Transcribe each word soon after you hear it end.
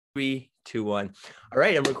Three, two, one. All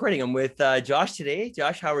right, I'm recording. I'm with Josh today.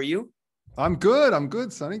 Josh, how are you? I'm good. I'm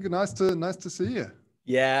good, Sonny. Nice to see you.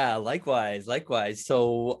 Yeah, likewise, likewise.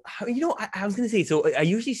 So, I was gonna say, so I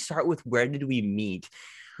usually start with where did we meet?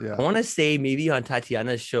 I Yeah. want to say maybe on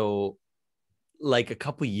Tatiana's show, like a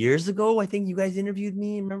couple years ago. I think you guys interviewed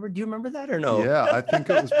me. Remember? Do you remember that or no? Yeah. I think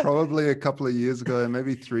it was probably a couple of years ago,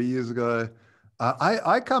 maybe 3 years ago.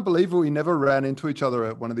 I can't believe we never ran into each other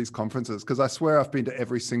at one of these conferences because I swear I've been to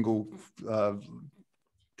every single uh,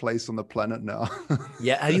 place on the planet now.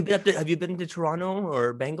 Yeah. Have you been to Toronto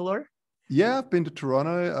or Bangalore? Yeah, I've been to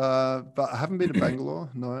Toronto, but I haven't been to Bangalore.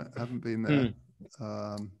 No, I haven't been there.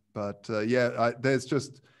 Hmm. Yeah, there's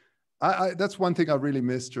just that's one thing I really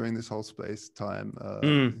missed during this whole space time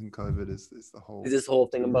Hmm. in COVID is the Is whole this whole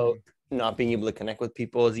thing about touring. not being able to connect with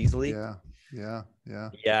people as easily? Yeah, yeah, yeah.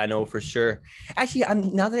 Yeah, I know for sure. Actually,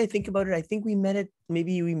 I'm now that I think about it, I think we met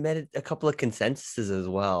at a couple of consensuses as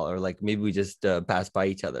well, or like maybe we just passed by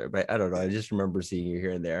each other. But I don't know. I just remember seeing you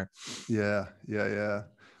here and there. Yeah, yeah, yeah.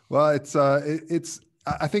 Well, it's.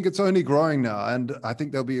 I think it's only growing now, and I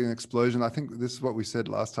think there'll be an explosion. I think this is what we said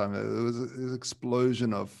last time. There was an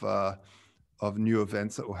explosion of new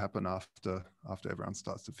events that will happen after everyone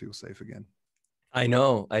starts to feel safe again. I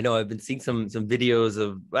know, I know. I've been seeing some videos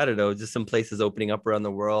of I don't know, just some places opening up around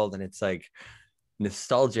the world, and it's like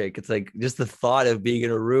nostalgic. It's like just the thought of being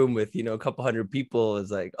in a room with a couple hundred people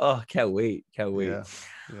is like, oh, can't wait, can't wait. Yeah,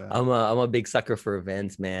 yeah. I'm a big sucker for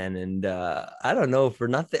events, man, and I don't know for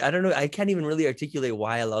nothing. I don't know. I can't even really articulate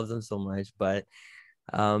why I love them so much, but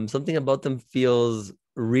something about them feels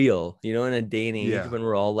real, in a day and age Yeah, when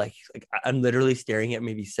we're all like I'm literally staring at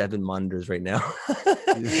maybe seven monitors right now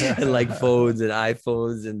and like yeah. phones and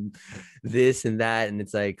iPhones and this and that. And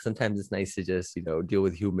it's like sometimes it's nice to just, deal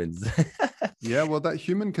with humans. Yeah, well, that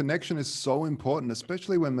human connection is so important,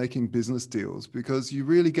 especially when making business deals, because you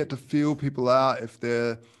really get to feel people out if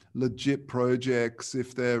they're legit projects,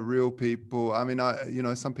 if they're real people. I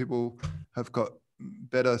mean, some people have got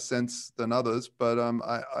better sense than others, but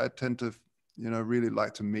I tend to, really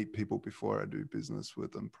like to meet people before I do business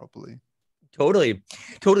with them properly. Totally.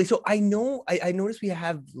 Totally. So I noticed we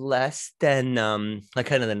have less than like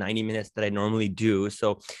kind of the 90 minutes that I normally do.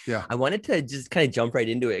 So Yeah, I wanted to just kind of jump right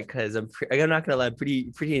into it because I'm not gonna lie, I'm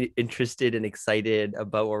pretty interested and excited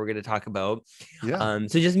about what we're gonna talk about. yeah,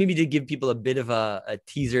 So just maybe to give people a bit of a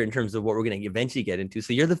teaser in terms of what we're gonna eventually get into.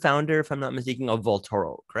 So you're the founder, if I'm not mistaken, of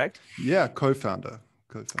Vaultoro, correct? yeah. Co-founder.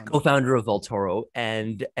 Co-founder of Vaultoro,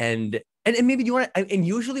 and maybe you want to, and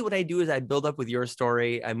usually what I do is I build up with your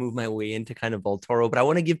story, I move my way into kind of Vaultoro, but I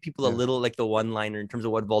want to give people a Yeah. little like the one liner in terms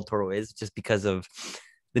of what Vaultoro is, just because of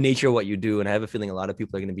the nature of what you do, and I have a feeling a lot of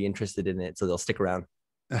people are going to be interested in it, so they'll stick around.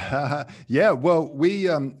 Yeah, well, we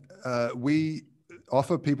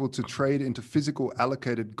offer people to trade into physical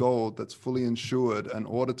allocated gold that's fully insured and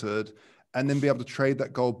audited, and then be able to trade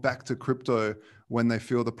that gold back to crypto when they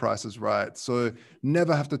feel the price is right. So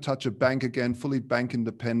never have to touch a bank again, fully bank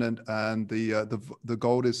independent, and the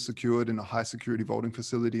gold is secured in a high security vaulting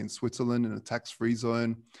facility in Switzerland in a tax-free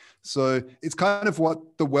zone. So it's kind of what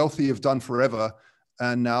the wealthy have done forever,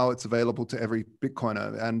 and now it's available to every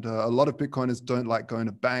Bitcoiner. And a lot of Bitcoiners don't like going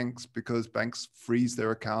to banks because banks freeze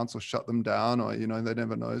their accounts or shut them down, or they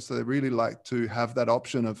never know. So they really like to have that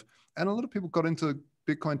option of. And a lot of people got into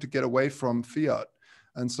Bitcoin to get away from fiat,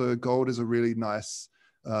 and so gold is a really nice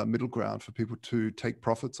middle ground for people to take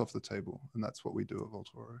profits off the table, and that's what we do at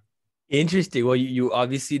Vaultoro. Interesting. Well, you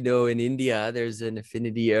obviously know in India there's an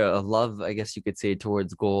affinity of love, I guess you could say,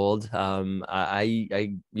 towards gold.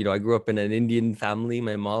 I grew up in an Indian family.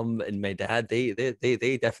 My mom and my dad, they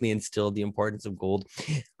definitely instilled the importance of gold.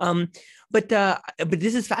 Um, but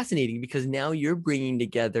this is fascinating because now you're bringing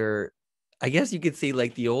together, I guess you could say,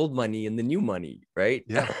 like the old money and the new money, right?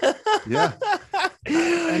 Yeah, yeah,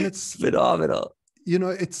 and It's phenomenal.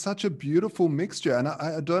 it's such a beautiful mixture, and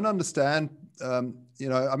I don't understand. I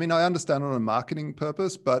mean, I understand on a marketing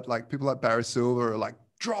purpose, but like people like Barry Silver are like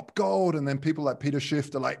drop gold, and then people like Peter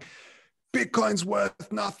Schiff are like Bitcoin's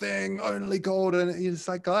worth nothing, only gold, and it's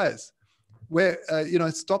like, guys, where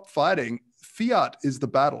stop fighting. Fiat is the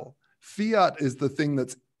battle. Fiat is the thing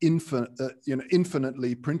that's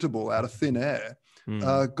infinitely printable out of thin air.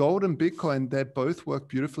 Hmm. Gold and Bitcoin, they both work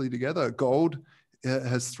beautifully together. Gold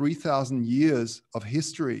has 3,000 years of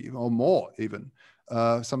history or more, even.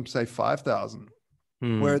 Some say 5,000,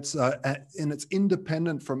 where Hmm. and it's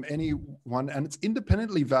independent from anyone, and it's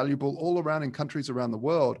independently valuable all around in countries around the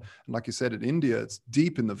world. And like you said, in India, it's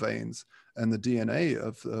deep in the veins and the DNA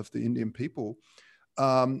of the Indian people.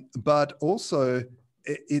 But also,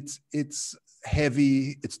 it's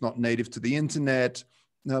heavy. It's not native to the internet.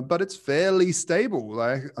 but it's fairly stable.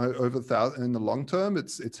 Like over in the long term,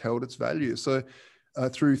 it's held its value. So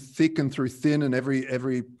through thick and through thin, and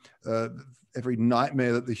every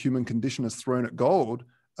nightmare that the human condition has thrown at gold,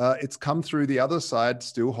 it's come through the other side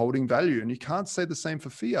still holding value. And you can't say the same for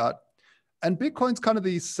fiat. And Bitcoin's kind of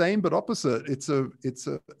the same but opposite. It's a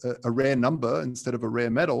rare number instead of a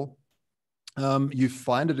rare metal. You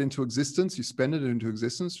find it into existence, you spend it into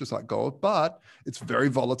existence, just like gold, but it's very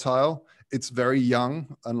volatile. It's very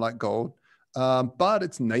young, unlike gold, but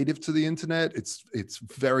it's native to the internet. It's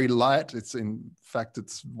very light. It's in fact,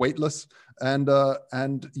 it's weightless, and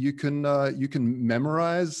you can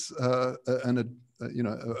memorize a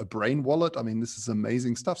brain wallet. I mean, this is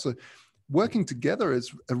amazing stuff. So working together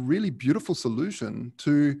is a really beautiful solution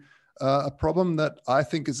to a problem that I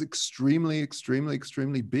think is extremely, extremely,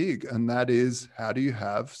 extremely big, and that is, how do you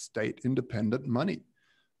have state-independent money?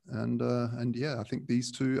 And yeah, I think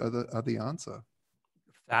these two are the answer.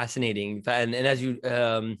 Fascinating. And as you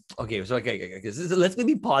okay, so okay, let's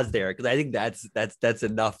maybe pause there, because I think that's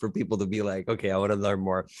enough for people to be like, okay, I want to learn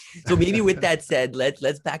more. So maybe with that said,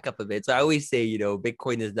 let's back up a bit. So I always say,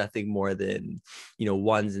 Bitcoin is nothing more than,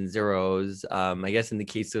 ones and zeros. I guess in the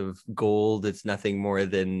case of gold, it's nothing more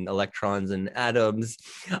than electrons and atoms.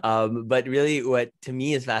 But really, what to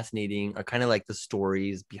me is fascinating are kind of like the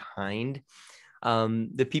stories behind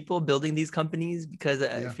the people building these companies, because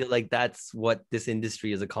I feel like that's what this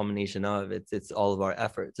industry is a culmination of. It's all of our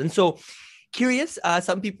efforts. And so curious,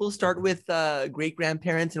 some people start with great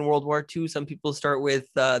grandparents in World War II. Some people start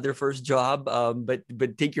with their first job,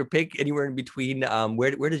 but take your pick, anywhere in between.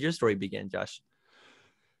 Where does your story begin, Josh?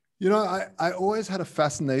 I always had a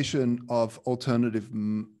fascination of alternative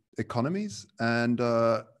economies, and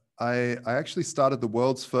I actually started the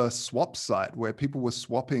world's first swap site where people were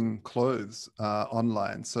swapping clothes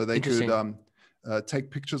online. So they could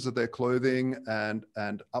take pictures of their clothing and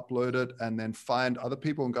upload it, and then find other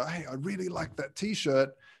people and go, hey, I really like that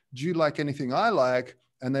t-shirt. Do you like anything I like?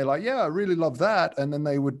 And they're like, yeah, I really love that. And then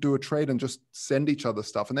they would do a trade and just send each other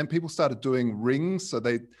stuff. And then people started doing rings. So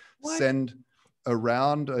they send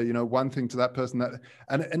around, one thing to that person,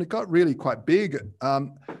 and it got really quite big.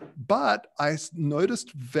 But I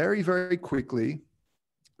noticed very, very quickly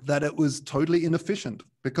that it was totally inefficient,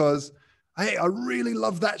 because, hey, I really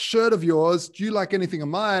love that shirt of yours. Do you like anything of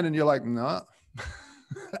mine? And you're like, no. Nah.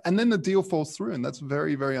 And then the deal falls through, and that's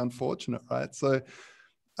very, very unfortunate, right? So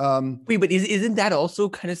wait, but isn't that also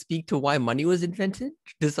kind of speak to why money was invented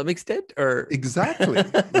to some extent? Or exactly,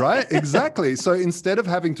 right? Exactly. So instead of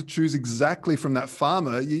having to choose exactly from that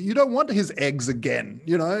farmer, you don't want his eggs again.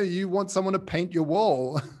 You want someone to paint your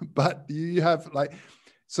wall, but you have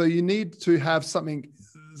so you need to have something,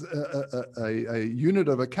 a unit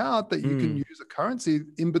of account that you can use a currency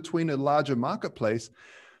in between a larger marketplace.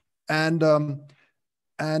 And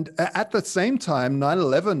at the same time,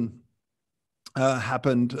 9/11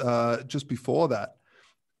 happened just before that.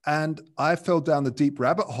 And I fell down the deep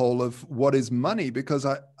rabbit hole of what is money, because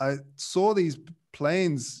I saw these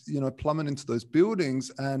planes, plummet into those buildings.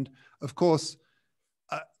 And of course,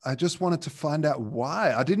 I just wanted to find out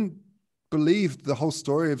why. I didn't believe the whole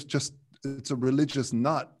story of just, it's a religious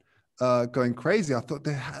nut going crazy. I thought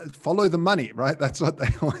follow the money, right? That's what they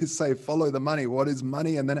always say, follow the money. What is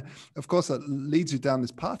money? And then, of course, it leads you down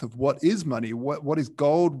this path of what is money? What is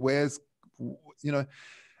gold? Where's,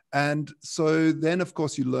 and so then, of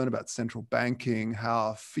course, you learn about central banking,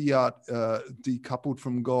 how fiat decoupled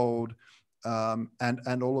from gold,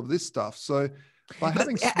 and all of this stuff. So by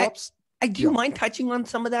having swaps... do you mind touching on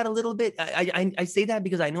some of that a little bit? I say that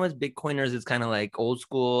because I know as Bitcoiners, it's kind of like old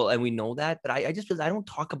school, and we know that, but I just, I don't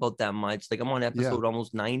talk about that much. Like, I'm on episode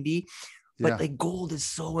almost 90, but like gold is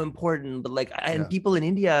so important. But and people in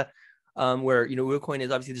India, where Bitcoin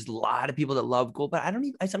is, obviously there's a lot of people that love gold, but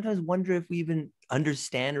I sometimes wonder if we even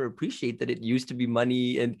understand or appreciate that it used to be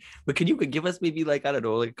money. But can you give us maybe I don't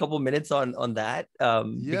know, a couple minutes on that,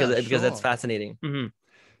 because that's fascinating. Mm-hmm.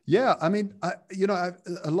 Yeah, I mean,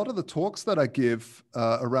 a lot of the talks that I give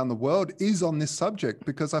around the world is on this subject,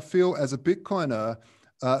 because I feel as a Bitcoiner,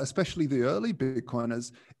 especially the early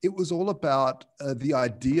Bitcoiners, it was all about the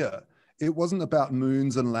idea. It wasn't about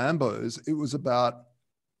moons and Lambos. It was about,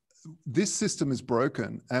 this system is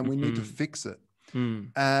broken and we need to fix it.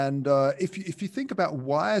 And if you think about,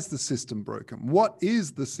 why is the system broken? What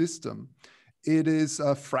is the system? It is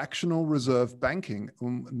fractional reserve banking.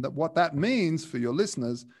 What that means for your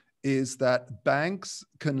listeners is that banks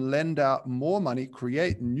can lend out more money,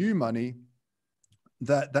 create new money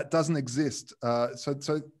that doesn't exist.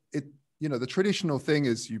 So it, the traditional thing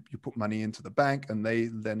is you put money into the bank and they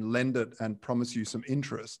then lend it and promise you some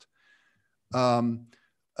interest. But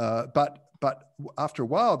But after a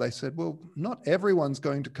while, they said, well, not everyone's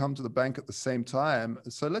going to come to the bank at the same time.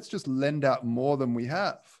 So let's just lend out more than we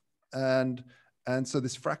have. And so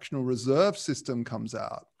this fractional reserve system comes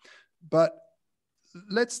out. But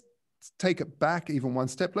let's take it back even one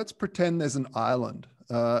step. Let's pretend there's an island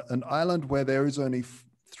where there is only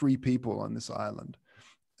 3 people on this island.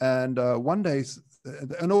 And one day,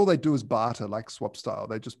 and all they do is barter, like swap style.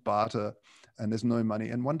 They just barter and there's no money.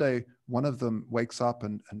 And one day, one of them wakes up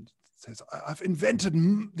and says, I've invented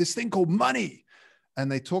this thing called money.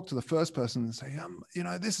 And they talk to the first person and say,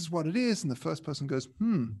 this is what it is. And the first person goes,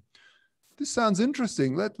 this sounds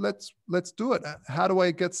interesting. Let's do it. How do I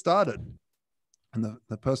get started? And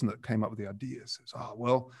the person that came up with the idea says, oh,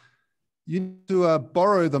 well, you need to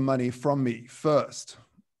borrow the money from me first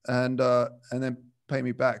and then pay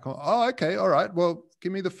me back. Oh, okay. All right. Well,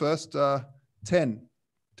 give me the first 10,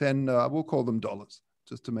 we'll call them dollars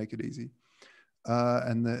just to make it easy.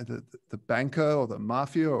 And the banker or the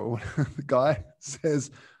mafia or the guy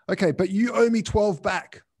says, okay, but you owe me 12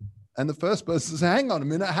 back. And the first person says, hang on a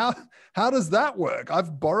minute. How does that work?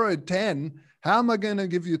 I've borrowed 10. How am I going to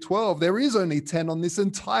give you 12? There is only 10 on this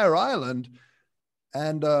entire island.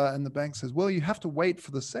 And the bank says, well, you have to wait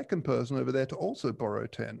for the second person over there to also borrow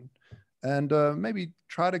 10 and maybe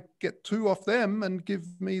try to get 2 off them and give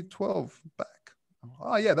me 12 back.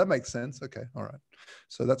 Oh, yeah, that makes sense. Okay. All right.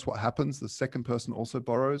 So that's what happens. The second person also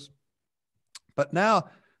borrows. But now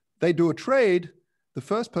they do a trade. The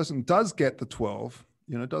first person does get the 12,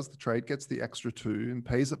 does the trade, gets the extra 2 and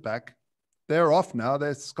pays it back. They're off now.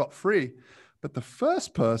 They're scot-free. But the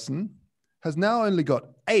first person has now only got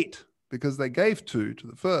 8 because they gave 2 to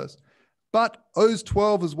the first, but owes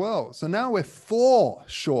 12 as well. So now we're 4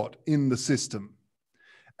 short in the system.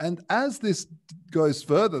 And as this goes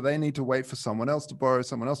further, they need to wait for someone else to borrow,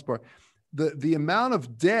 The amount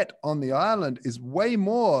of debt on the island is way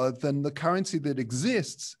more than the currency that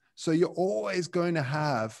exists. So you're always going to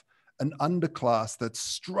have an underclass that's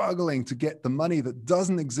struggling to get the money that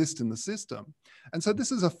doesn't exist in the system. And so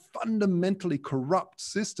this is a fundamentally corrupt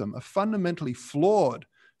system, a fundamentally flawed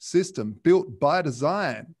system built by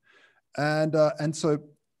design. And so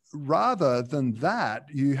rather than that,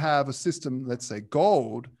 you have a system, let's say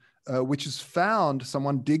gold, which is found,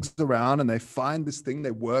 someone digs around and they find this thing,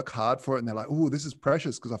 they work hard for it, and they're like, oh, this is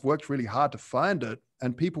precious because I've worked really hard to find it.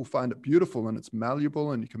 And people find it beautiful and it's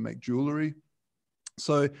malleable and you can make jewelry.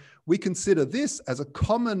 So we consider this as a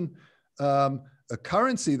common a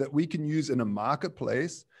currency that we can use in a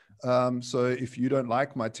marketplace. So if you don't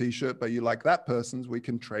like my t-shirt, but you like that person's, we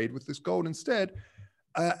can trade with this gold instead.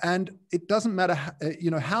 And it doesn't matter,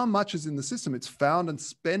 how much is in the system. It's found and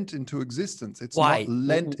spent into existence. It's Why? not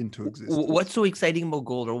lent into existence. What's so exciting about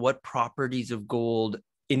gold, or what properties of gold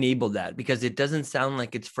enable that? Because it doesn't sound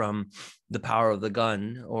like it's from the power of the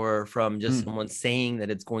gun or from just someone saying that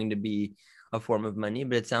it's going to be a form of money,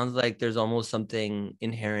 but it sounds like there's almost something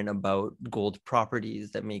inherent about gold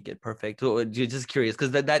properties that make it perfect. So you're just curious,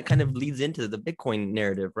 because that kind of leads into the Bitcoin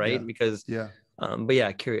narrative, right? Yeah. Because but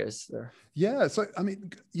yeah, curious there. Yeah. So, I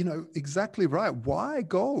mean, exactly right. Why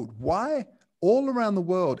gold? Why all around the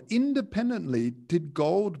world, independently, did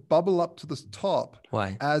gold bubble up to the top?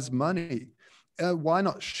 Why? As money? Why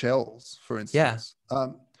not shells, for instance? Yeah.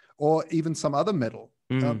 Or even some other metal?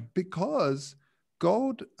 Because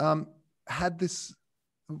gold had this,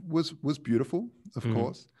 was beautiful, of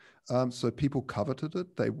course. So people coveted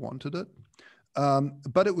it. They wanted it.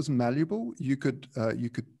 But it was malleable. You could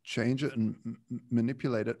change it and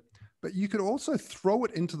manipulate it, but you could also throw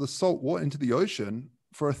it into the salt water, into the ocean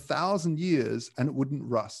for 1,000 years, and it wouldn't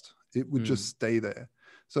rust. It would just stay there.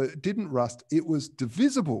 So it didn't rust. It was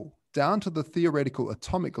divisible down to the theoretical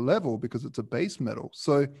atomic level because it's a base metal.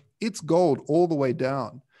 So it's gold all the way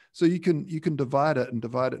down. So you can divide it and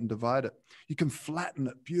divide it and divide it. You can flatten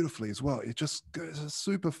it beautifully as well. It just goes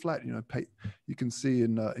super flat. You can see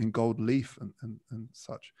in gold leaf and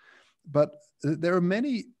such. But there are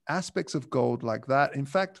many aspects of gold like that. In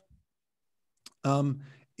fact,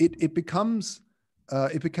 it became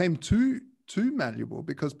too malleable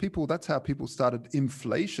because that's how people started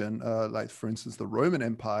inflation. Like, for instance, the Roman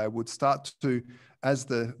Empire would start to, as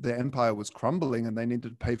the empire was crumbling and they needed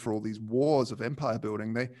to pay for all these wars of empire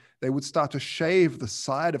building, they would start to shave the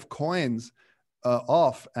side of coins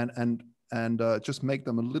off and just make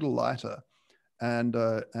them a little lighter. And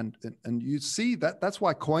you see that's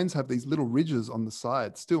why coins have these little ridges on the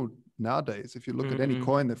side still nowadays. If you look at any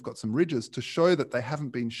coin, they've got some ridges to show that they haven't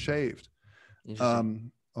been shaved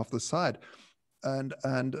off the side.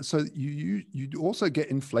 And so you also get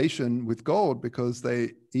inflation with gold because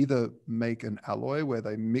they either make an alloy where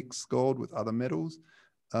they mix gold with other metals,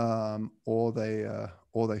 or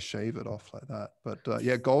they shave it off like that. But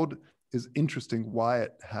yeah, gold is interesting why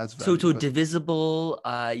it has So, value. so But divisible.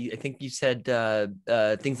 I think you said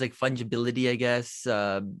things like fungibility, I guess,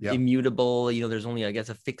 yeah. immutable. There's only, I guess,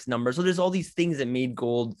 a fixed number. So there's all these things that made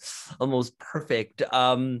gold almost perfect.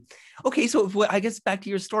 Okay, so I guess back to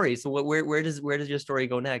your story. So where does your story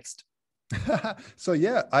go next? So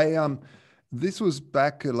yeah, this was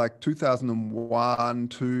back like 2001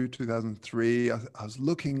 to 2003. I was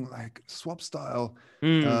looking like swap style.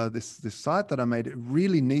 Mm, This site that I made, it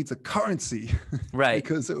really needs a currency right.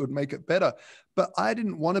 because it would make it better. But I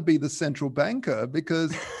didn't want to be the central banker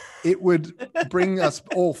because it would bring us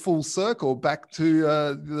all full circle back to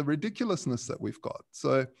the ridiculousness that we've got.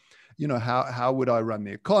 So, how would I run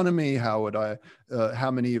the economy? How would I?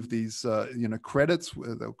 How many of these credits?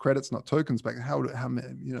 Credits, not tokens, back. How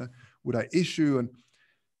many would I issue?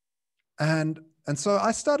 And so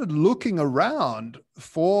I started looking around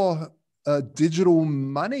for digital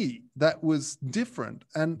money that was different.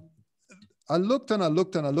 And I looked and I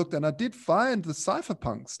looked and I looked, and I did find the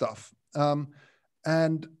cypherpunk stuff.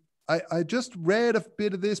 And I just read a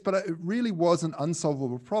bit of this, but it really was an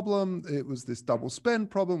unsolvable problem. It was this double spend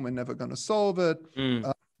problem. We're never going to solve it. Mm.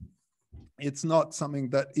 It's not something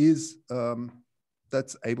that is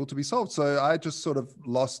that's able to be solved. So I just sort of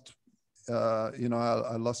lost,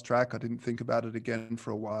 I lost track. I didn't think about it again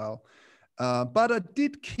for a while. But I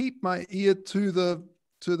did keep my ear to the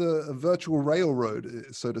virtual railroad,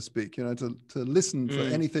 so to speak, to listen for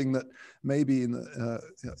anything that may be in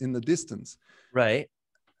the distance. Right.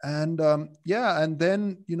 And and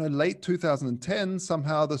then late 2010,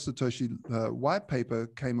 somehow the Satoshi white paper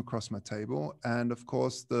came across my table, and of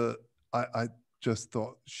course I just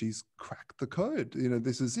thought, she's cracked the code.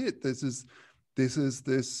 This is it. This is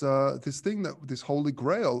this thing, that this holy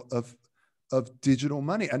grail of digital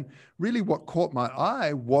money. And really, what caught my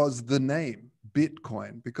eye was the name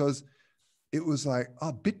Bitcoin, because it was like,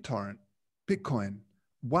 oh, BitTorrent, Bitcoin.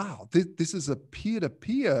 Wow, this is a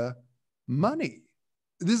peer-to-peer money.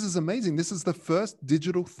 This is amazing. This is the first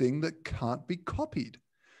digital thing that can't be copied.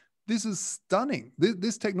 This is stunning.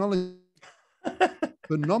 This technology is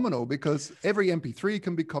phenomenal, because every MP3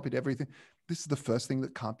 can be copied, everything. This is the first thing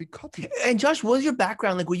that can't be copied. And Josh, what was your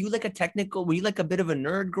background? Like, were you like a bit of a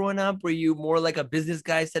nerd growing up? Were you more like a business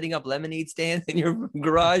guy setting up lemonade stands in your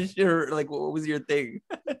garage, or like, what was your thing?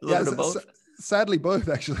 A little bit of both? Sadly, both,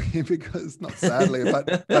 actually, because not sadly,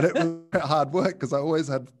 but it was hard work, because I always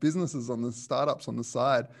had businesses startups on the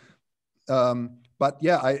side. But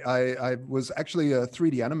yeah, I was actually a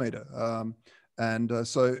 3D animator.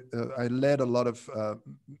 So I led a lot of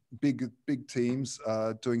big teams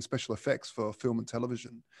doing special effects for film and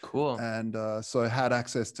television. Cool. And so I had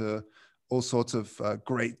access to all sorts of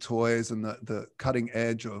great toys and the cutting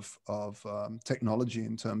edge of technology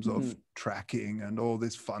in terms of tracking and all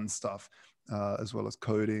this fun stuff, as well as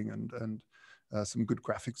coding and some good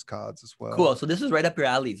graphics cards as well. Cool. So this was right up your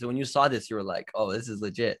alley. So when you saw this, you were like, oh, this is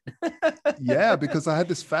legit. Yeah, because I had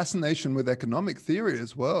this fascination with economic theory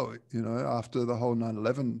as well, after the whole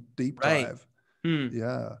 9/11 deep dive.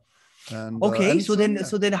 Yeah. And okay, so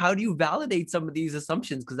then how do you validate some of these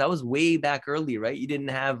assumptions? Because that was way back early, right? You didn't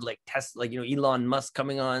have like Tesla, like Elon Musk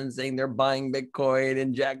coming on saying they're buying Bitcoin,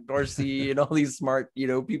 and Jack Dorsey and all these smart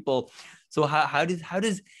people. So how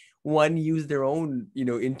does one use their own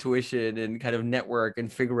intuition and kind of network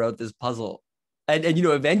and figure out this puzzle? And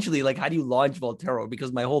eventually, like, how do you launch Vaultoro?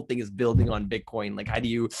 Because my whole thing is building on Bitcoin. Like, how do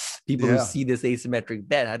you people who see this asymmetric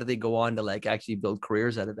bet, how do they go on to like actually build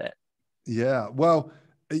careers out of it? Yeah, well,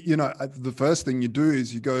 the first thing you do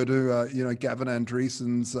is you go to Gavin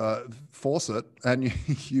Andreessen's faucet, and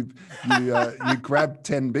you grab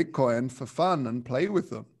 10 Bitcoin for fun and play with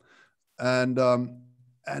them, and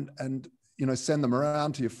send them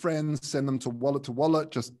around to your friends, send them to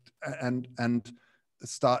wallet, just and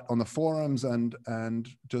start on the forums and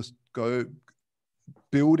just go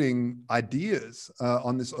building ideas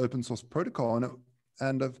on this open source protocol.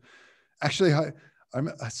 I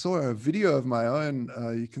saw a video of my own.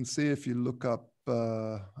 You can see if you look up,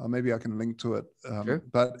 or maybe I can link to it. Sure.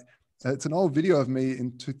 But it's an old video of me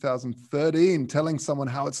in 2013 telling someone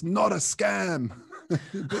how it's not a scam.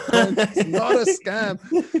 Bitcoin is not a scam.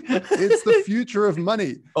 It's the future of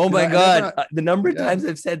money. Oh my God. The number of times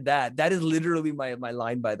I've said that is literally my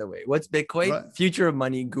line, by the way. What's Bitcoin? Right. Future of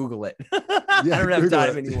money. Google it. I don't have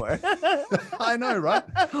time anymore. I know, right?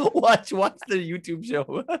 Watch the YouTube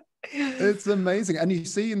show. It's amazing. And you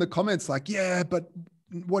see in the comments like, yeah, but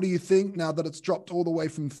what do you think now that it's dropped all the way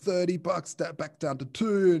from $30 back down to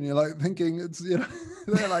 $2? And you're like thinking it's,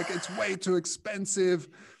 they're like, it's way too expensive.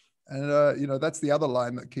 And, that's the other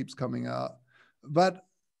line that keeps coming out. But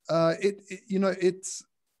it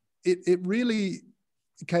really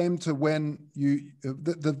came to when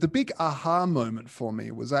the big aha moment for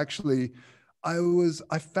me was actually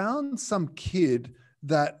I found some kid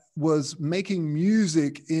that was making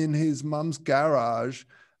music in his mum's garage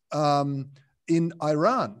in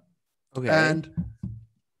Iran, Okay.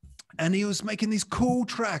 and he was making these cool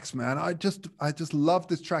tracks, man. I just loved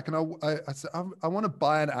this track, and I said I want to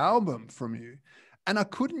buy an album from you, and I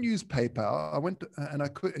couldn't use PayPal. I went and I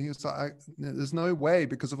could, and he was like, "There's no way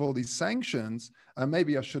because of all these sanctions."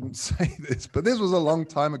 Maybe I shouldn't say this, but this was a long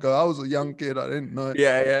time ago. I was a young kid. I didn't know.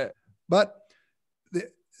 Yeah, yeah. But the,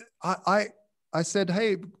 I said,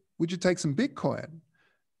 "Hey, would you take some Bitcoin?"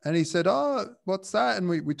 And he said, "Oh, what's that?" And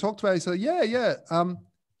we talked about it. He said, "Yeah, yeah."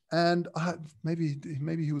 And maybe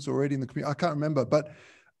he was already in the community. I can't remember. But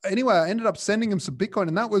anyway, I ended up sending him some Bitcoin,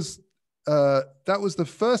 and that was the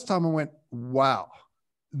first time I went, "Wow,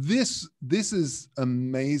 this is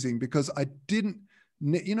amazing," because I didn't,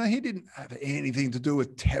 he didn't have anything to do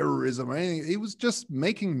with terrorism or anything. He was just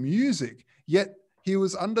making music. Yet he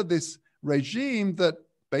was under this regime that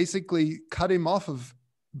basically cut him off of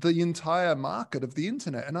the entire market of the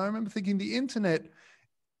internet. And I remember thinking the internet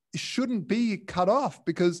shouldn't be cut off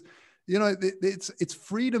because, it's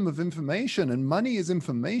freedom of information, and money is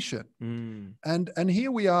information. And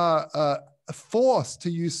here we are forced to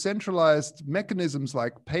use centralized mechanisms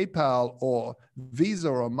like PayPal or Visa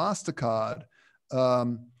or MasterCard.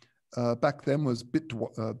 Back then was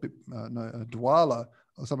Dwala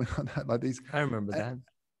or something like that, like these. I remember that.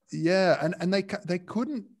 Yeah, and I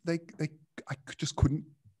just couldn't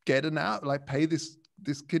get pay this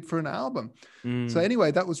kid for an album. So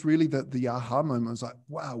anyway, that was really the aha moment. I was like,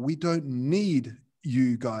 wow, we don't need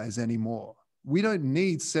you guys anymore. We don't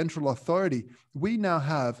need central authority. We now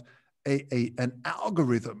have an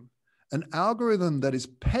algorithm that is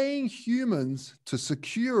paying humans to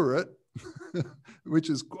secure it, which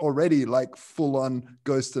is already like full on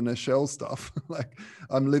Ghost in a Shell stuff. Like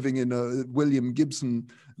I'm living in a William Gibson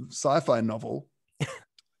sci-fi novel.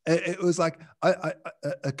 It was like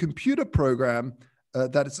a computer program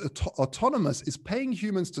that is autonomous is paying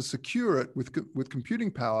humans to secure it with computing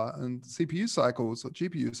power and CPU cycles or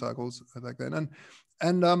GPU cycles back then,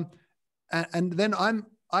 and then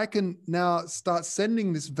I can now start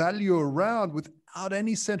sending this value around without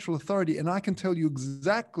any central authority, and I can tell you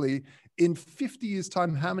exactly in 50 years'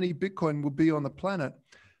 time how many Bitcoin will be on the planet.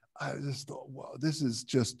 I just thought, wow, this is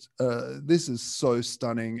so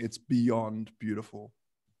stunning. It's beyond beautiful.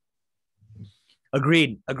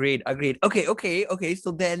 Agreed. Okay.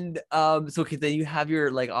 So then, then you have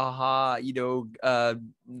your like aha, the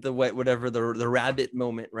rabbit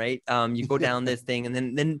moment, right? You go down this thing,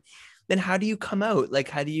 and then how do you come out? Like,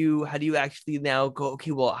 how do you actually now go?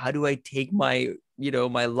 Okay, well, how do I take my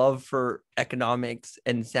my love for economics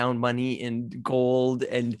and sound money and gold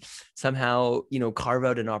and somehow carve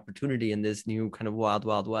out an opportunity in this new kind of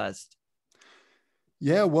wild west?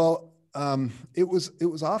 Yeah, well, it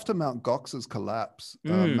was after Mount Gox's collapse.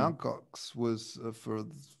 Mount Gox was, for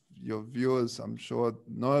your viewers, I'm sure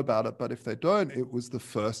know about it, but if they don't, it was the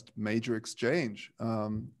first major exchange,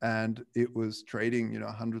 and it was trading,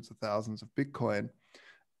 hundreds of thousands of Bitcoin,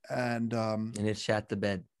 and it shat the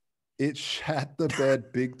bed. It shat the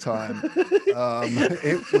bed big time. We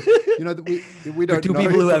don't For two know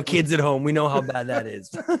people who have kids at home, we know how bad that is.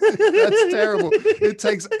 That's terrible. It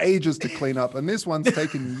takes ages to clean up, and this one's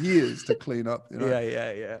taken years to clean up.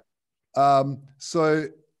 Yeah.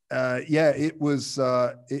 It was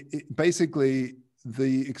basically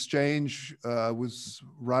the exchange was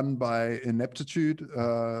run by ineptitude.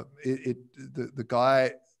 The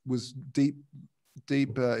guy was deep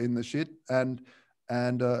in the shit, and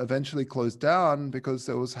eventually closed down because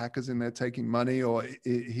there was hackers in there taking money, or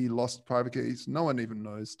he lost private keys. No one even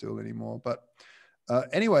knows still anymore. But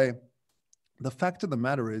anyway, the fact of the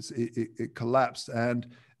matter is it collapsed. And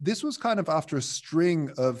this was kind of after a string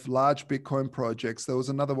of large Bitcoin projects. There was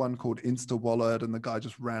another one called Insta Wallet, and the guy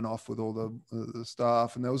just ran off with all the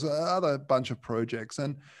stuff. And there was another bunch of projects.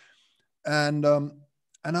 And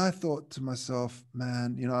I thought to myself,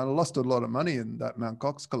 man, I lost a lot of money in that Mt.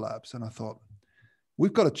 Gox collapse. And I thought,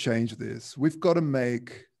 we've got to change this. We've got to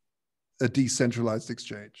make a decentralized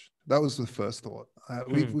exchange. That was the first thought.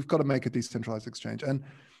 We've got to make a decentralized exchange. And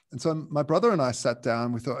so my brother and I sat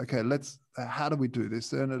down. We thought, okay, how do we do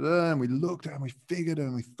this? And we looked and we figured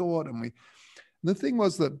and we thought and the thing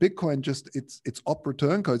was that Bitcoin its op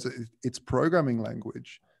return codes, its programming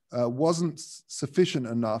language wasn't sufficient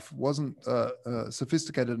enough, wasn't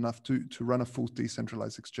sophisticated enough to run a full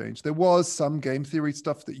decentralized exchange. There was some game theory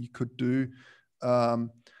stuff that you could do,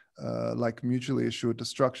 like mutually assured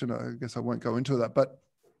destruction. I guess I won't go into that, but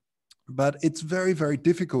but it's very, very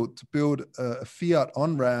difficult to build a fiat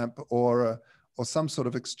on-ramp or some sort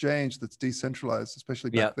of exchange that's decentralized,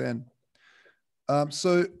 especially Yeah. back then.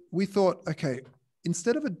 So we thought, okay,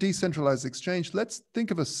 instead of a decentralized exchange, let's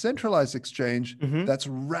think of a centralized exchange Mm-hmm. that's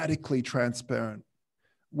radically transparent,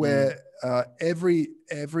 Mm. where every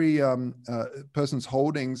person's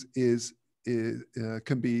holdings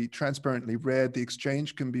can be transparently read. The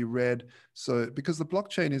exchange can be read. So because the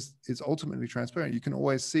blockchain is ultimately transparent, you can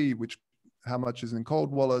always see how much is in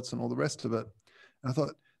cold wallets and all the rest of it. And I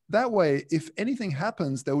thought that way, if anything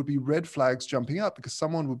happens, there would be red flags jumping up because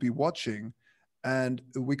someone would be watching, and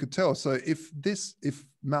we could tell. So if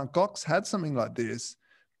Mt. Gox had something like this,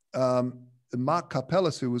 Mark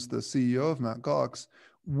Karpeles, who was the CEO of Mt. Gox,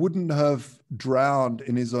 wouldn't have drowned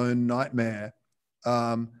in his own nightmare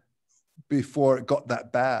before it got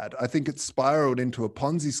that bad. I think it spiraled into a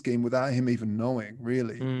Ponzi scheme without him even knowing,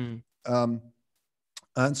 really. Mm.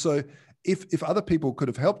 And so if other people could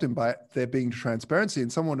have helped him by there being transparency,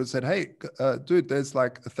 and someone had said, hey, dude, there's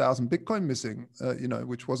like 1,000 Bitcoin missing,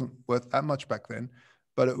 which wasn't worth that much back then,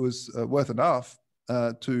 but it was worth enough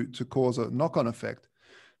to cause a knock-on effect.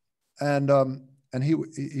 And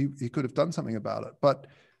he could have done something about it. But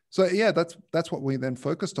so, yeah, that's what we then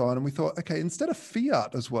focused on. And we thought, okay, instead of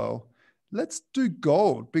fiat as well, let's do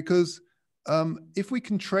gold, because if we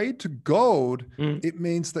can trade to gold, it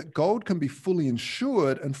means that gold can be fully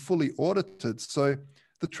insured and fully audited. So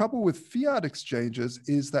the trouble with fiat exchanges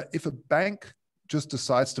is that if a bank just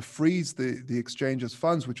decides to freeze the exchange's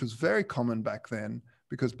funds, which was very common back then,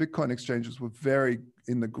 because Bitcoin exchanges were very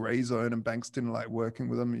in the gray zone and banks didn't like working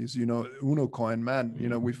with them. As you know, Uno Coin, man,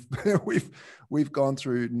 we've gone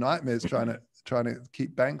through nightmares trying to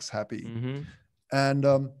keep banks happy.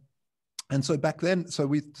 Mm-hmm. And so back then, so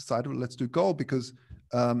we decided, well, let's do gold, because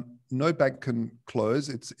no bank can close.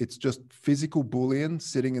 It's just physical bullion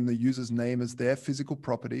sitting in the user's name as their physical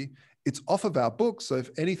property. It's off of our books. So if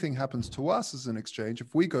anything happens to us as an exchange,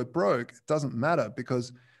 if we go broke, it doesn't matter,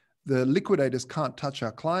 because the liquidators can't touch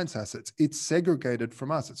our clients' assets. It's segregated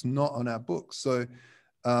from us. It's not on our books. So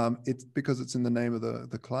it's because it's in the name of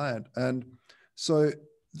the client. And so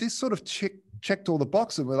this sort of checked all the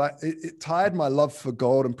boxes. We're like, it tied my love for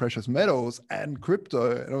gold and precious metals and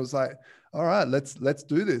crypto. And I was like, all right, let's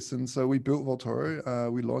do this. And so we built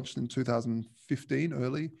Vaultoro. We launched in 2015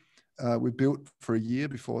 early. We built for a year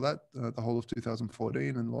before that, the whole of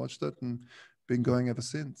 2014, and launched it, and been going ever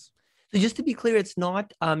since. So just to be clear, it's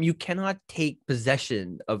not, you cannot take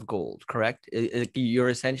possession of gold, correct? You're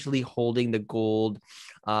essentially holding the gold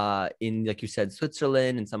in, like you said,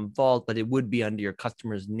 Switzerland in some vault, but it would be under your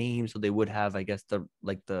customer's name. So they would have, I guess, the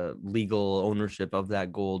legal ownership of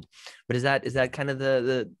that gold. But is that kind of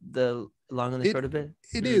the long and the short of it?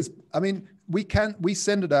 It is. I mean, we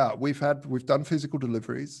send it out. We've done physical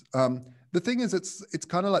deliveries. The thing is, it's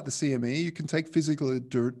kind of like the CME. You can take physical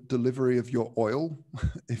delivery of your oil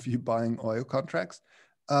if you're buying oil contracts,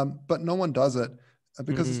 but no one does it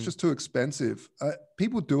because it's just too expensive.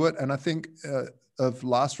 People do it, and I think of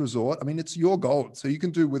last resort. I mean, it's your gold, so you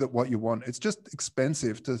can do with it what you want. It's just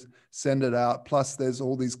expensive to send it out. Plus, there's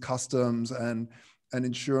all these customs and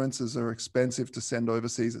insurances are expensive to send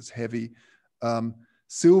overseas. It's heavy.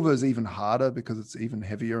 Silver is even harder because it's even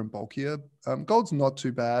heavier and bulkier. Gold's not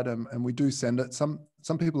too bad, and we do send it. Some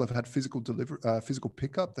people have had physical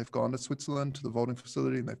pickup. They've gone to Switzerland to the vaulting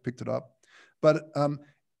facility and they've picked it up. But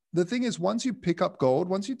the thing is, once you pick up gold,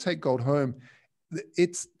 once you take gold home,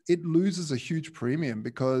 it loses a huge premium,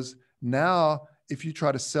 because now if you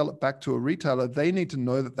try to sell it back to a retailer, they need to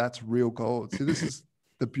know that that's real gold. So this is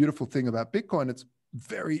the beautiful thing about Bitcoin. It's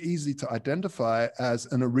very easy to identify as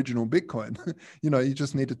an original Bitcoin. You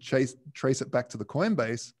just need to trace it back to the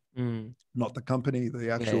Coinbase, not the company, the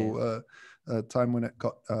actual time when it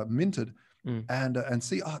got minted, and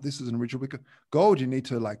see, this is an original Bitcoin. Gold, you need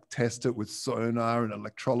to like test it with sonar and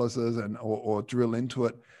electrolysis or drill into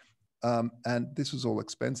it, and this was all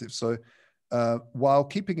expensive. So while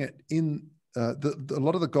keeping it in a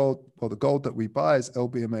lot of the gold, the gold that we buy is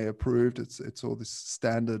LBMA approved. It's all this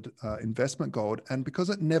standard investment gold, and because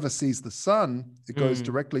it never sees the sun, it goes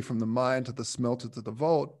directly from the mine to the smelter to the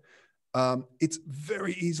vault. It's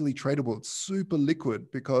very easily tradable. It's super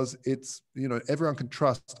liquid because it's everyone can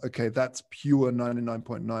trust. Okay, that's pure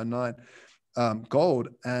 99.99 gold,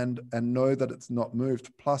 and know that it's not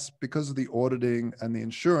moved. Plus, because of the auditing and the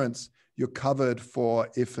insurance, you're covered for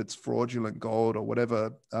if it's fraudulent gold or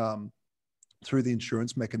whatever. Through the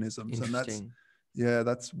insurance mechanisms. And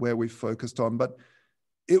that's where we focused on. But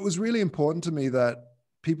it was really important to me that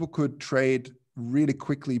people could trade really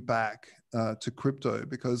quickly back to crypto,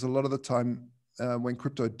 because a lot of the time when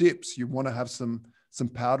crypto dips, you want to have some some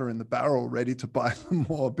powder in the barrel ready to buy some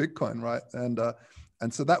more Bitcoin, right?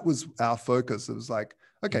 And so that was our focus. It was like,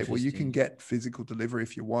 okay, well, you can get physical delivery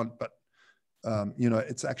if you want, but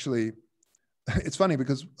it's actually, it's funny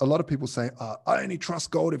because a lot of people say, I only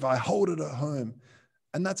trust gold if I hold it at home.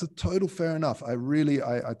 And that's a total fair enough. I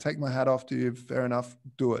take my hat off to you. Fair enough,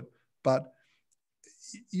 do it. But,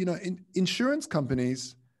 insurance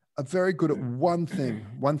companies are very good at one thing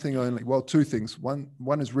only. Well, two things. One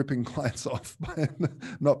is ripping clients off by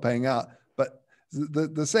not paying out. But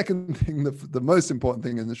the second thing, the most important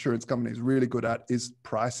thing an insurance company is really good at is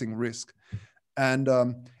pricing risk. And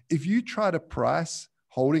if you try to price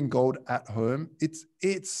holding gold at home, it's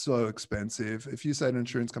so expensive. If you say to an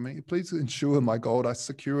insurance company, please insure my gold, I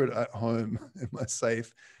secure it at home in my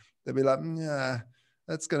safe, they'll be like, yeah,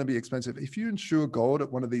 that's going to be expensive. If you insure gold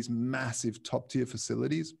at one of these massive top tier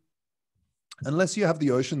facilities, unless you have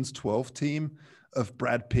the Ocean's 12 team of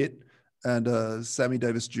Brad Pitt and Sammy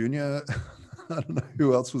Davis Jr., I don't know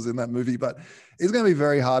who else was in that movie, but it's going to be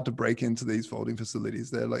very hard to break into these vaulting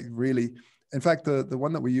facilities. They're like really, in fact, the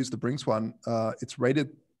one that we use, the Brinks one, it's rated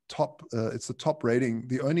top. It's the top rating.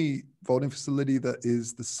 The only vaulting facility that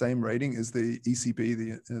is the same rating is the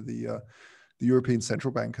ECB, the European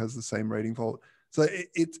Central Bank has the same rating vault. So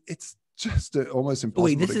it's just almost impossible.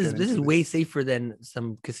 Wait, this is way safer than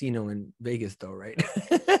some casino in Vegas, though, right?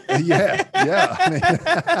 Yeah.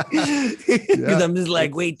 Because I'm just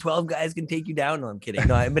like, wait, 12 guys can take you down. No, I'm kidding.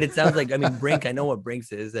 No, but it sounds like, Brink. I know what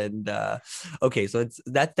Brinks is, and okay, so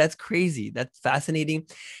that's crazy. That's fascinating.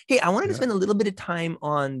 Hey, I wanted to spend a little bit of time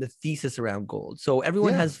on the thesis around gold. So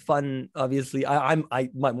everyone has fun. Obviously, I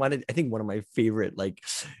think one of my favorite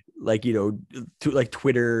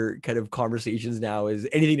Twitter kind of conversations now is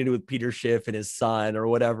anything to do with Peter Schiff and his son or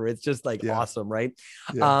whatever. It's just like awesome, right?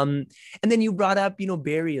 Yeah. And then you brought up,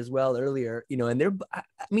 Barry as well earlier,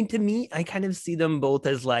 and to me, I kind of see them both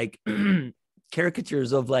as like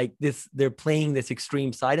caricatures of like this, they're playing this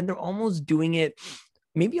extreme side and they're almost doing it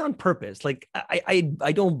maybe on purpose. Like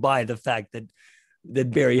I don't buy the fact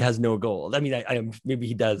that Barry has no gold. I maybe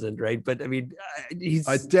he doesn't, right? But I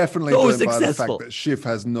definitely so don't successful. buy the fact that Schiff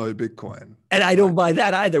has no Bitcoin. And I don't buy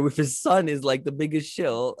that either. If his son is like the biggest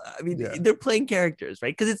shill, they're playing characters,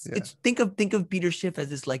 right? Because it's think of Peter Schiff as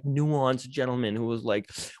this like nuanced gentleman who was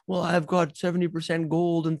like, well, I've got 70%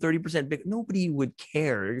 gold and 30% Bitcoin. Nobody would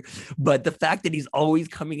care. But the fact that he's always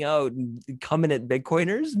coming out and coming at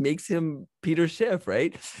Bitcoiners makes him Peter Schiff,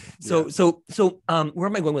 right? So where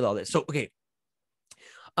am I going with all this? So, okay.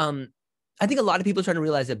 I think a lot of people are trying to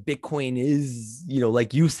realize that Bitcoin is,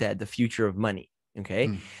 like you said, the future of money.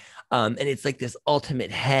 Okay. And it's like this ultimate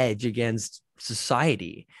hedge against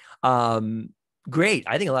society. Great.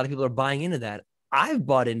 I think a lot of people are buying into that. I've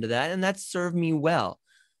bought into that and that's served me well.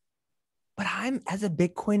 But as a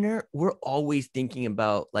Bitcoiner, we're always thinking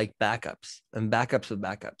about like backups and backups of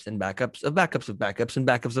backups and backups of backups of backups and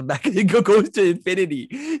backups of backups. It goes to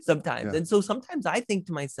infinity sometimes. Yeah. And so sometimes I think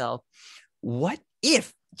to myself, what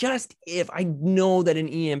if, just if, I know that an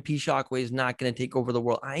EMP shockwave is not going to take over the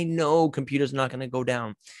world. I know computers are not going to go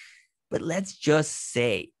down. But let's just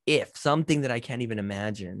say if something that I can't even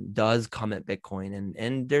imagine does come at Bitcoin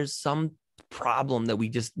and there's some problem that we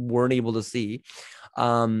just weren't able to see,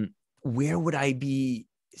 where would I be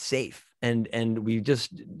safe? And we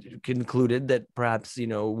just concluded that perhaps,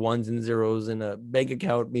 ones and zeros in a bank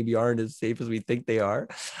account maybe aren't as safe as we think they are.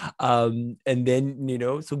 And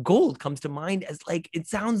then, so gold comes to mind as like, it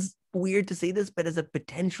sounds weird to say this, but as a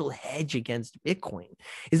potential hedge against Bitcoin.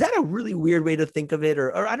 Is that a really weird way to think of it?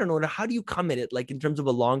 Or I don't know, how do you come at it, like in terms of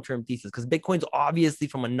a long-term thesis? Because Bitcoin's obviously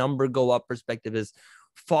from a number go up perspective is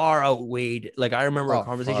far outweighed. Like I remember a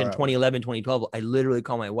conversation in 2011, 2012, I literally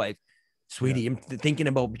called my wife, sweetie, I'm thinking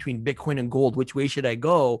about between Bitcoin and gold, which way should I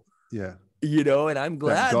go? Yeah. And I'm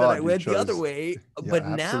glad that I went the other way. Yeah, but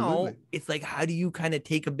absolutely. Now it's like, how do you kind of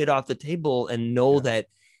take a bit off the table and know that,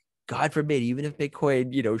 God forbid, even if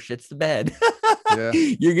Bitcoin, shits the bed,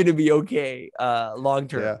 you're going to be okay long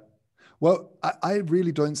term. Yeah. Well, I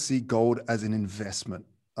really don't see gold as an investment.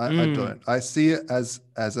 I don't. I see it as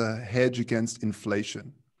a hedge against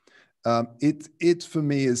inflation. It for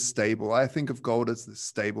me is stable. I think of gold as the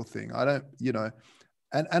stable thing. I don't,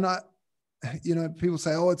 and I, people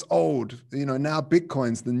say, oh, it's old. Now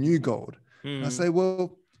Bitcoin's the new gold. And I say,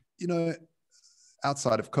 well,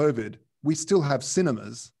 outside of COVID, we still have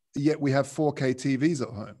cinemas, yet we have 4K TVs at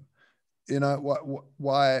home.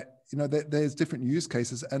 Why? There's different use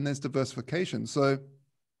cases and there's diversification. So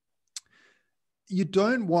you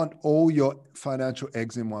don't want all your financial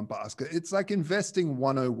eggs in one basket. It's like investing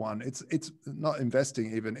 101. It's not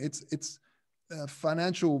investing even. It's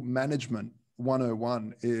financial management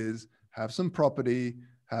 101 is have some property,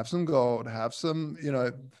 have some gold, have some,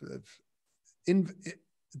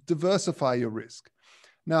 diversify your risk.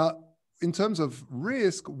 Now, in terms of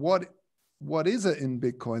risk, what is it in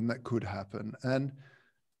Bitcoin that could happen? And,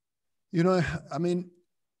 I mean,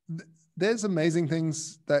 there's amazing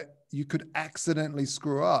things that you could accidentally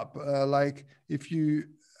screw up. Like if you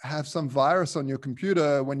have some virus on your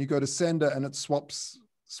computer, when you go to send it and it swaps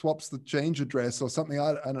the change address or something,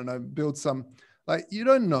 I don't know, build some, like, you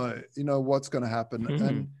don't know, what's going to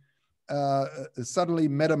happen. And suddenly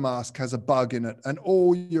MetaMask has a bug in it and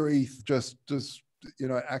all your ETH just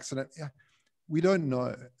accident. Yeah, we don't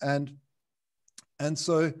know. And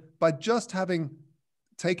so by just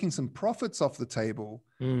taking some profits off the table,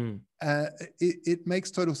 it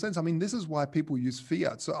makes total sense. I mean, this is why people use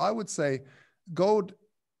fiat. So I would say gold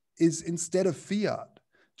is instead of fiat.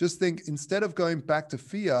 Just think, instead of going back to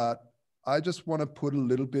fiat, I just want to put a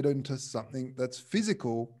little bit into something that's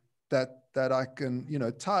physical that I can,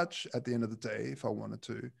 touch at the end of the day if I wanted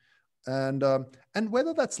to. And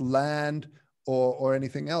whether that's land or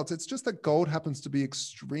anything else, it's just that gold happens to be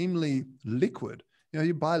extremely liquid.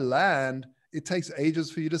 You buy land, it takes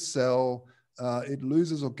ages for you to sell. It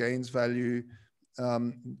loses or gains value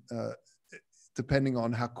depending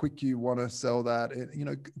on how quick you want to sell that.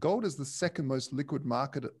 Gold is the second most liquid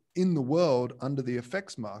market in the world under the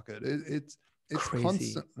FX market. It's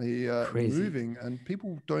constantly moving, and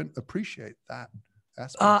people don't appreciate that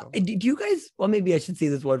aspect of it. Do you guys, well, maybe I should say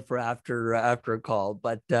this one for after a call,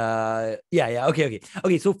 but okay.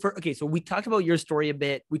 So we talked about your story a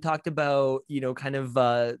bit. We talked about, kind of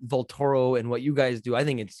Vaultoro and what you guys do. I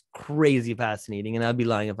think it's crazy fascinating, and I'd be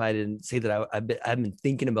lying if I didn't say that I've been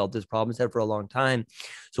thinking about this problem set for a long time.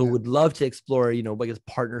 So would love to explore, I guess,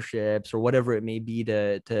 partnerships or whatever it may be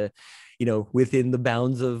to within the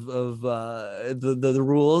bounds of the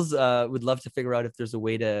rules. Would love to figure out if there's a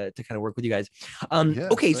way to kind of work with you guys.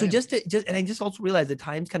 Okay, same. So and I just also realized the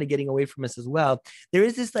time's kind of getting away from us as well. There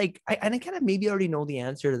is this I kind of maybe already know the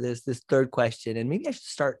answer to this third question, and maybe I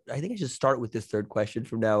think I should start with this third question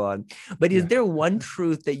from now on. But is there one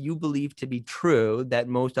truth that you believe to be true that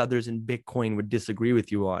most others in Bitcoin would disagree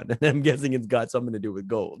with you on? And I'm guessing it's got something to do with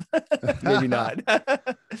gold. Maybe not.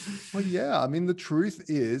 Well, yeah. I mean, the truth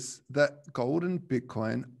is that gold and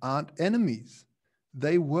Bitcoin aren't enemies.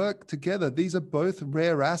 They work together. These are both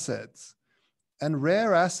rare assets. And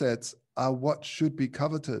rare assets are what should be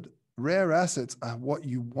coveted. Rare assets are what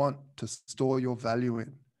you want to store your value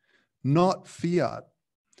in, not fiat.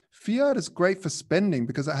 Fiat is great for spending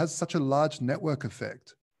because it has such a large network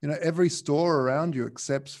effect. Every store around you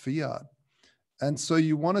accepts fiat. And so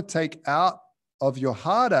you want to take out of your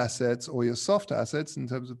hard assets or your soft assets in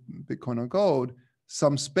terms of Bitcoin or gold,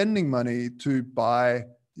 some spending money to buy,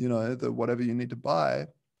 the whatever you need to buy.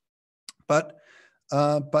 But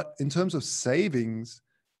in terms of savings,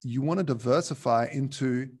 you want to diversify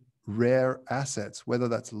into rare assets, whether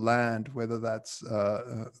that's land, whether that's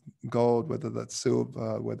gold, whether that's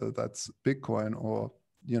silver, whether that's Bitcoin or,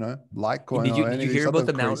 Litecoin or any of these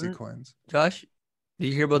other crazy coins. Josh? Did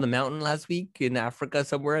you hear about the mountain last week in Africa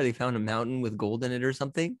somewhere? They found a mountain with gold in it or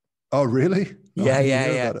something. Oh, really?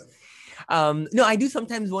 Yeah. No, I do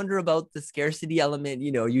sometimes wonder about the scarcity element.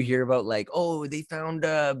 You hear about they found,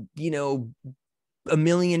 1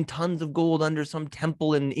 million tons of gold under some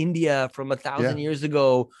temple in India from 1,000 years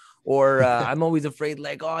ago. Or I'm always afraid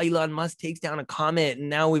Elon Musk takes down a comet and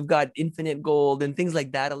now we've got infinite gold and things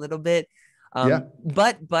like that a little bit.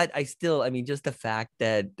 But I still, just the fact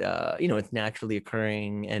that, it's naturally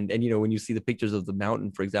occurring. And, when you see the pictures of the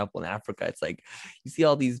mountain, for example, in Africa, it's you see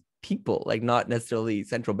all these people, not necessarily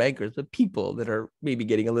central bankers, but people that are maybe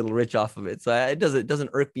getting a little rich off of it. So it doesn't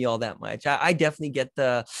irk me all that much. I definitely get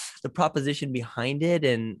the proposition behind it.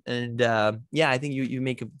 And I think you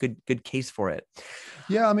make a good case for it.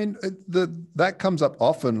 Yeah. That comes up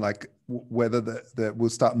often, whether we'll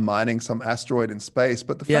start mining some asteroid in space.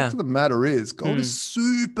 But the fact of the matter is gold is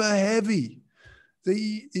super heavy.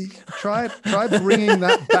 Try bringing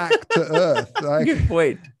that back to Earth. Good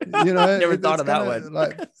point. Never thought of that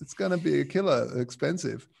one. It's going to be a killer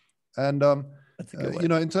expensive. And, that's a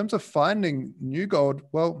good one. In terms of finding new gold,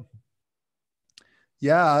 well,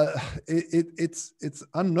 yeah, it's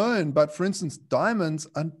unknown. But for instance, diamonds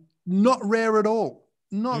are not rare at all.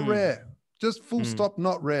 Not rare. Just full stop,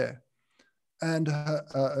 not rare. And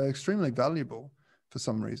are extremely valuable for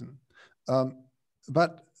some reason.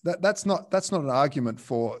 But that's not an argument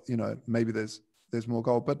for, maybe there's more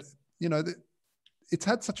gold, but it's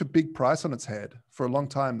had such a big price on its head for a long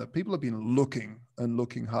time that people have been looking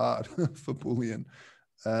hard for bullion,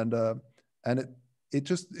 and it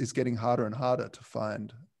just is getting harder and harder to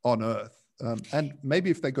find on Earth. And maybe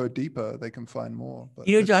if they go deeper, they can find more. But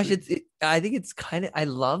You know, let's Josh, see. I think it's kind of, I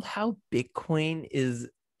love how Bitcoin is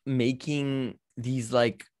making these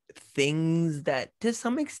like things that to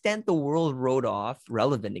some extent the world wrote off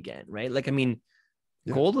relevant again, right? Like, I mean,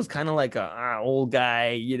 Yeah. gold was kind of like a old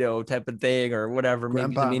guy, you know, type of thing or whatever.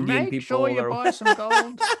 Maybe some Grandpa, Indian make sure people you or buy some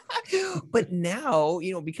gold. but now,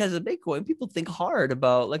 you know, because of Bitcoin, people think hard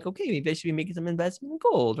about like, okay, maybe I should be making some investment in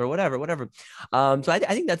gold or whatever. So I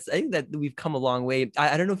think that we've come a long way.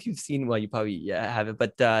 I don't know if you've seen, well, you probably haven't,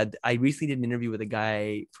 but I recently did an interview with a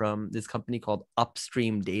guy from this company called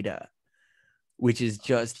Upstream Data, which is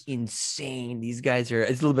just insane. These guys are,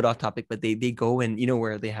 it's a little bit off topic, but they go and, you know,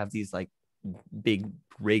 where they have these like big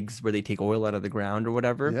rigs where they take oil out of the ground or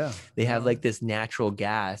whatever. Yeah. They have Right. like this natural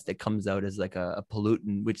gas that comes out as like a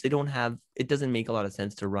pollutant, which they don't have. It doesn't make a lot of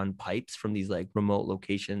sense to run pipes from these like remote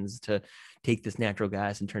locations to take this natural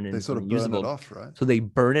gas and turn it They into sort something of burn it usable. off, right? So they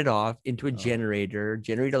burn it off into a Oh. generator,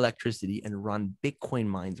 generate electricity, and run Bitcoin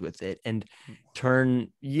mines with it, and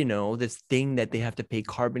turn, you know, this thing that they have to pay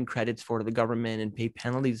carbon credits for to the government and pay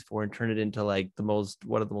penalties for, and turn it into like the most,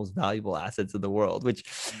 one of the most valuable assets in the world. Which,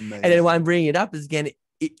 and then why I'm Amazing. bringing it up is again,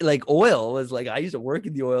 like oil was like, I used to work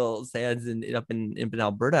in the oil sands up in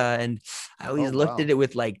Alberta, and I Oh, always looked at wow. it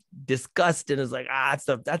with like disgust and was like, that's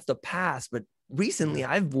the past. But Yeah. recently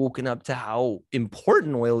I've woken up to how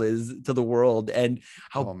important oil is to the world and Oh,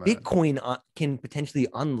 how man. Bitcoin can potentially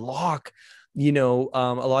unlock, you know,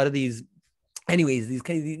 a lot of these, anyways, these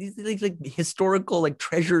kind of these like historical like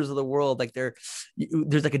treasures of the world. Like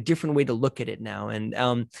there's like a different way to look at it now. And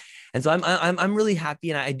so I'm really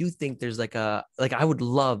happy. And I do think there's like a, like I would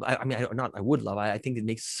love, I mean, I would love, I think it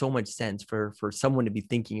makes so much sense for someone to be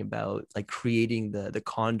thinking about like creating the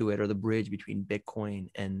conduit or the bridge between Bitcoin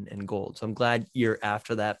and gold. So I'm glad you're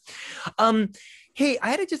after that. um Hey, I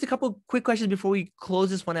had just a couple quick questions before we close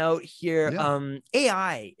this one out here. Yeah.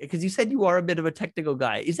 AI, because you said you are a bit of a technical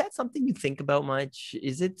guy. Is that something you think about much?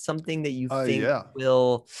 Is it something that you think Yeah.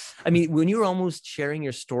 will, I mean, when you're almost sharing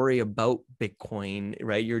your story about Bitcoin,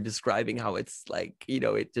 right? You're describing how it's like, you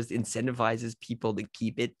know, it just incentivizes people to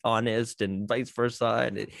keep it honest and vice versa.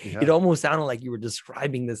 And it Yeah. almost sounded like you were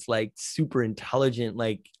describing this like super intelligent,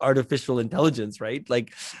 like artificial intelligence, right?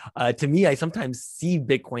 Like to me, I sometimes see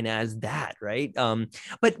Bitcoin as that, right?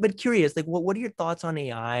 But curious, like what are your thoughts on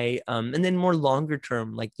AI? And then more longer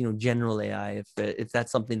term, like, you know, general AI, if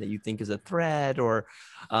that's something that you think is a threat or,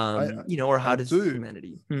 I you know, or I how does do.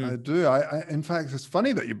 humanity? I do. In fact, it's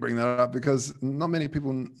funny that you bring that up because not many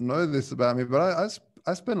people know this about me, but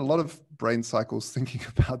I spend a lot of brain cycles thinking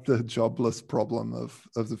about the jobless problem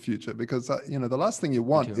of the future because, you know, the last thing you Me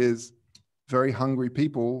want too. is very hungry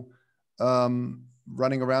people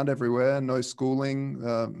running around everywhere, no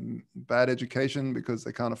schooling, bad education because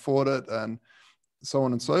they can't afford it, and so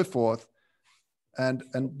on and so forth. And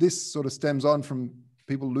this sort of stems on from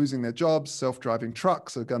people losing their jobs. Self-driving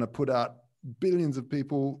trucks are going to put out billions of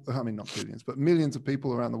people, I mean, not billions, but millions of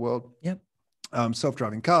people around the world. Yep.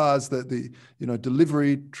 Self-driving cars, the you know,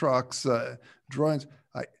 delivery trucks, drones.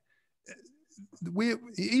 We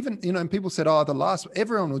even, you know, and people said, oh,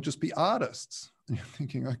 everyone will just be artists. And you're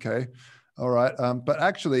thinking, okay, all right. But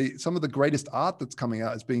actually, some of the greatest art that's coming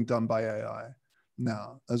out is being done by AI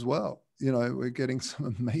now as well. You know, we're getting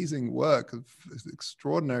some amazing work,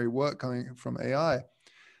 extraordinary work coming from AI.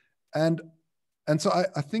 And so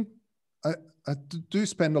I think I do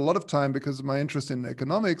spend a lot of time, because of my interest in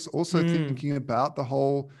economics, also thinking about the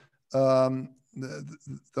whole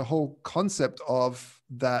the whole concept of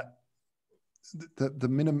that, the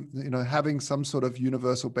minimum, you know, having some sort of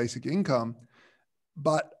universal basic income.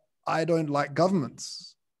 But I don't like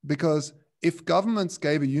governments, because if governments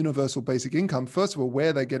gave a universal basic income, first of all, where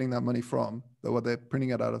are they getting that money from? Or they're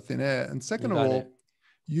printing it out of thin air. And You second of got it. all,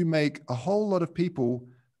 you make a whole lot of people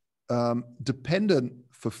dependent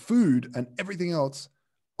for food and everything else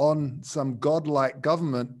on some godlike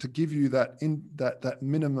government to give you that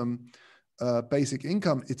minimum basic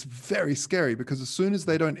income. It's very scary, because as soon as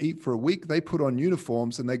they don't eat for a week, they put on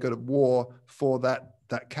uniforms and they go to war for that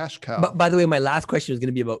cash But cow. by the way, my last question was going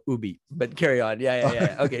to be about Ubi, but carry on.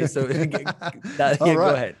 Yeah. Okay, so All yeah, go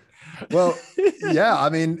right. ahead. Well, yeah, I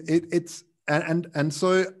mean, it's and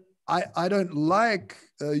so I don't like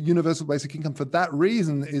universal basic income for that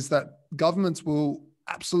reason, is that governments will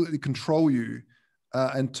absolutely control you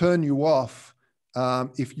and turn you off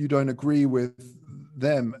if you don't agree with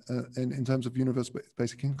them in terms of universal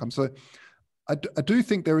basic income. So I do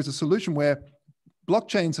think there is a solution where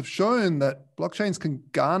blockchains have shown that blockchains can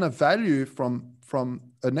garner value from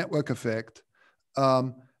a network effect,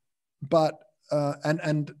 but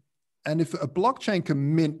and if a blockchain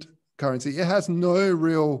can mint currency, it has no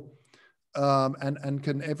real and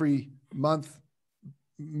can every month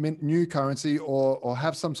mint new currency or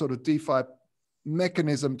have some sort of DeFi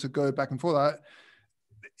mechanism to go back and forth.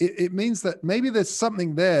 It means that maybe there's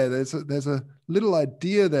something there. There's a little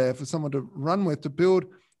idea there for someone to run with, to build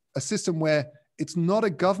a system where it's not a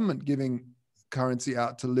government giving currency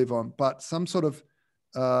out to live on, but some sort of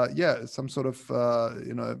a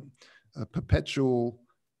perpetual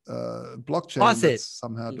blockchain Faucet. that's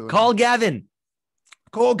somehow doing Call it. Gavin.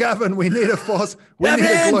 Call Gavin. We need a force. We Gavin!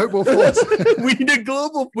 need a global force. We need a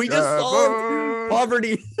global. We just solved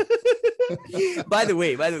poverty. By the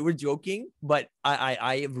way, we're joking, but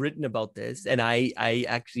I have written about this, and I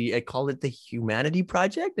call it the Humanity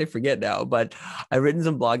Project. I forget now, but I've written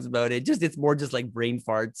some blogs about it. It's more just like brain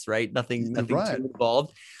farts, right? Nothing Right. too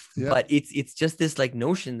involved. Yeah. But it's just this like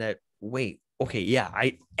notion that okay, yeah,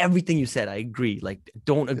 everything you said, I agree. Like,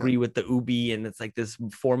 don't agree with the Ubi, and it's like this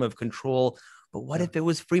form of control. But what if it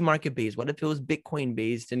was free market based? What if it was Bitcoin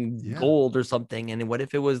based and gold or something? And what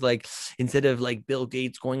if it was like, instead of like Bill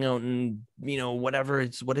Gates going out and, whatever,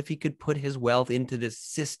 what if he could put his wealth into this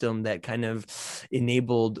system that kind of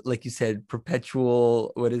enabled, like you said,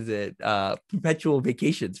 perpetual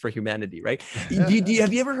vacations for humanity, right? Have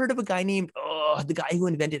you ever heard of a guy named, the guy who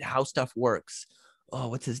invented how stuff works? Oh,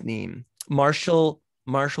 what's his name? Marshall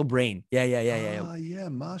Brain. Yeah,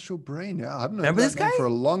 Marshall Brain. Yeah, I've known Remember that this guy name for a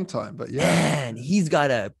long time, but yeah. Man, he's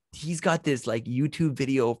got this like YouTube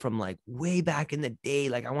video from like way back in the day,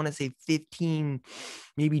 like I want to say 15,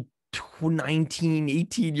 maybe 19,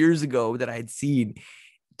 18 years ago, that I had seen,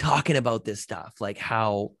 talking about this stuff, like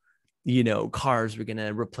how, cars were going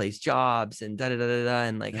to replace jobs and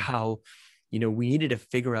and like how, we needed to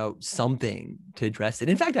figure out something to address it.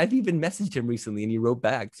 In fact, I've even messaged him recently and he wrote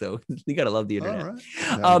back. So you got to love the internet. All right.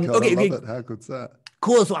 Yeah, okay. Love it. How good's that?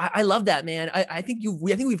 Cool. So I love that, man. I think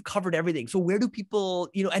we've covered everything. So where do people,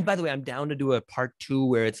 and by the way, I'm down to do a part 2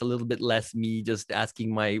 where it's a little bit less me just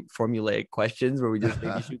asking my formulaic questions, where we just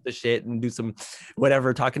maybe shoot the shit and do some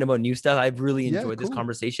whatever, talking about new stuff. I've really enjoyed this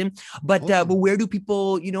conversation. But awesome. But where do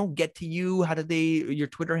people, get to you? How do your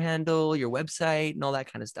Twitter handle, your website, and all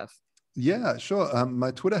that kind of stuff? Yeah, sure.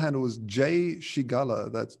 My Twitter handle is J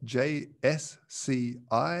Scigala. That's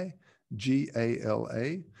JSCIGALA. J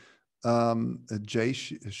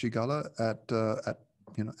Scigala at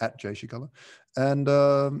J Scigala, and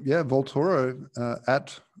Vaultoro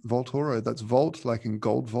at Vaultoro. That's Vault, like in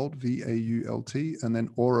gold vault, VAULT, and then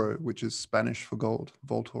Oro, which is Spanish for gold.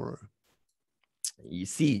 Vaultoro. You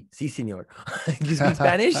see, señor. You speak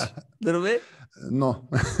Spanish a little bit? No.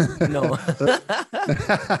 No.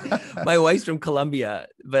 My wife's from Colombia,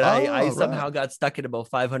 but I somehow got stuck at about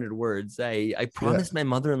 500 words. I promised my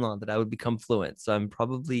mother-in-law that I would become fluent, so I'm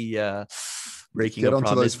probably breaking Get a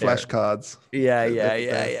onto promise those flashcards.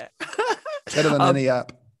 Yeah. Better than any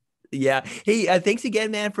app. Yeah. Hey, thanks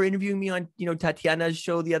again, man, for interviewing me on, Tatiana's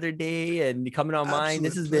show the other day and coming on mine.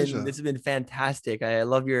 This has been fantastic. I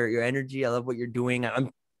love your energy. I love what you're doing.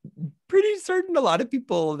 I'm pretty certain a lot of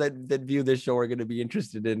people that view this show are going to be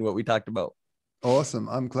interested in what we talked about. Awesome.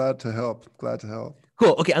 I'm glad to help.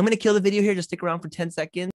 Cool. Okay. I'm going to kill the video here. Just stick around for 10 seconds.